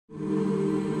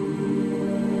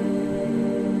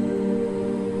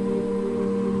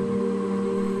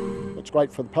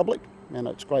great for the public and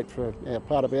it's great for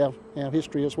part of our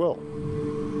history as well.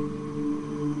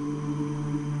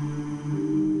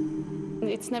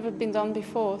 It's never been done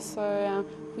before, so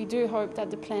we do hope that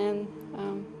the plan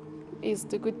is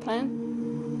the good plan.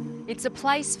 It's a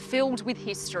place filled with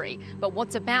history, but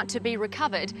what's about to be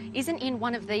recovered isn't in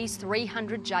one of these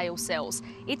 300 jail cells.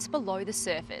 It's below the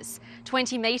surface.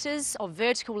 20 metres of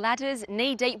vertical ladders,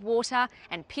 knee-deep water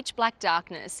and pitch-black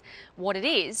darkness. What it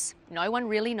is, no one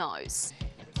really knows.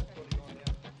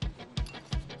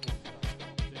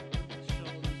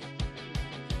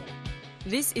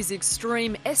 This is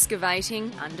extreme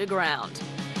excavating underground.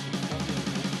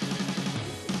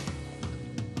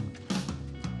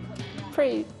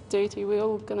 Pretty dirty, we're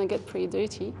all going to get pretty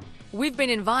dirty. We've been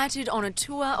invited on a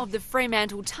tour of the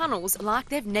Fremantle tunnels like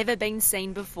they've never been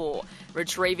seen before,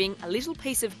 retrieving a little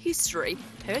piece of history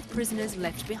Perth prisoners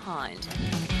left behind.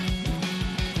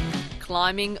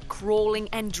 Climbing, crawling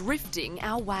and drifting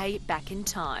our way back in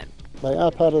time. They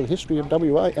are part of the history of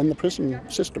WA and the prison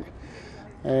system,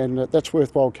 and that's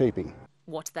worthwhile keeping.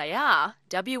 What they are,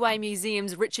 WA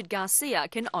Museum's Richard Garcia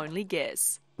can only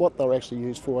guess. What they're actually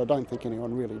used for, I don't think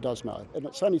anyone really does know. And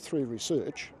it's only through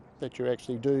research that you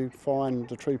actually do find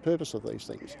the true purpose of these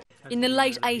things. In the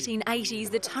late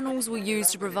 1880s, the tunnels were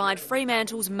used to provide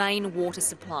Fremantle's main water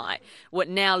supply. What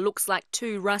now looks like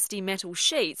two rusty metal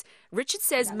sheets, Richard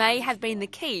says may have been the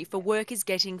key for workers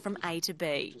getting from A to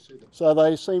B. So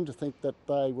they seem to think that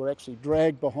they were actually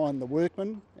dragged behind the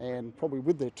workmen and probably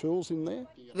with their tools in there.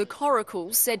 The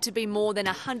coracles, said to be more than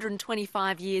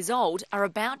 125 years old, are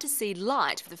about to see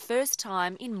light for the first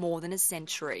time in more than a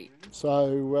century.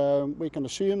 So we can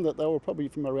assume that they were probably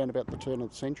from around about the turn of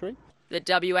the century. The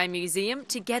WA Museum,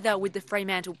 together with the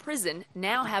Fremantle prison,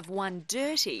 now have one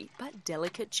dirty but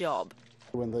delicate job.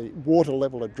 When the water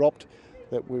level had dropped,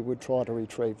 that we would try to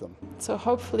retrieve them. So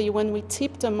hopefully when we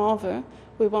tip them over,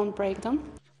 we won't break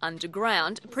them.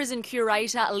 Underground, prison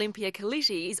curator Olympia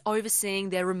Kaliti is overseeing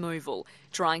their removal.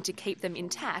 Trying to keep them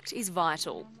intact is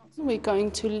vital. We're going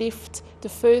to lift the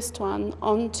first one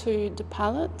onto the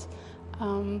pallet.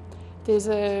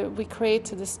 We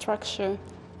created a structure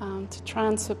to try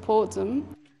and support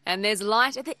them. And there's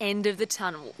light at the end of the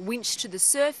tunnel, winched to the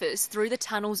surface through the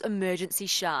tunnel's emergency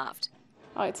shaft.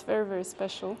 Oh, it's very, very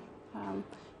special.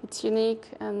 It's unique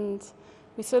and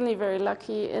we're certainly very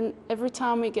lucky. And every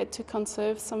time we get to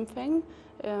conserve something,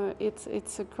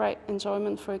 it's a great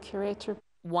enjoyment for a curator.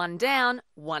 One down,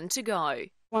 one to go.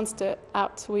 Once they're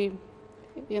out, we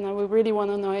really want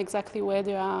to know exactly where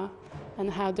they are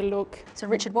and how they look. So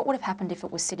Richard, what would have happened if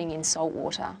it was sitting in salt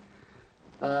water?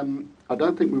 I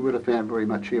don't think we would have found very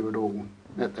much here at all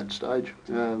at that stage.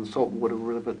 The salt water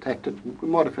would have attacked it. We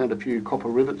might have found a few copper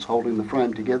rivets holding the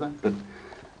frame together, but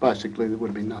basically there would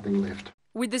have been nothing left.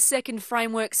 With the second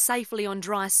framework safely on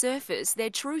dry surface, their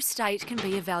true state can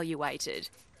be evaluated.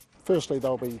 Firstly,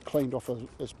 they'll be cleaned off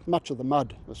as much of the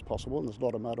mud as possible, and there's a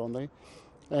lot of mud on there.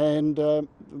 And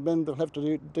then they'll have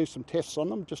to do some tests on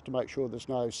them just to make sure there's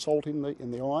no salt in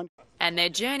the iron. And their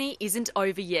journey isn't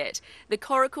over yet. The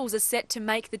coracles are set to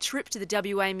make the trip to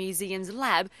the WA Museum's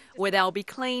lab, where they'll be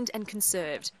cleaned and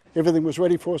conserved. Everything was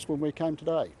ready for us when we came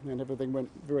today, and everything went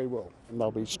very well. And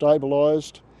they'll be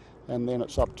stabilised, and then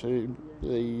it's up to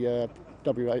the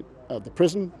the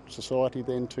prison society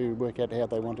then to work out how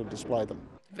they want to display them.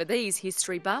 For these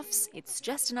history buffs, it's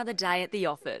just another day at the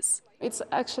office. It's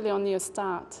actually only a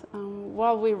start.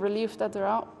 While we're relieved that they're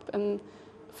up, and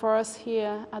for us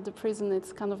here at the prison,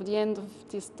 it's kind of the end of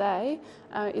this day.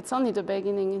 It's only the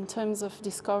beginning in terms of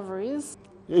discoveries.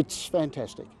 It's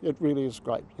fantastic. It really is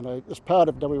great. You know, it's part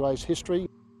of WA's history.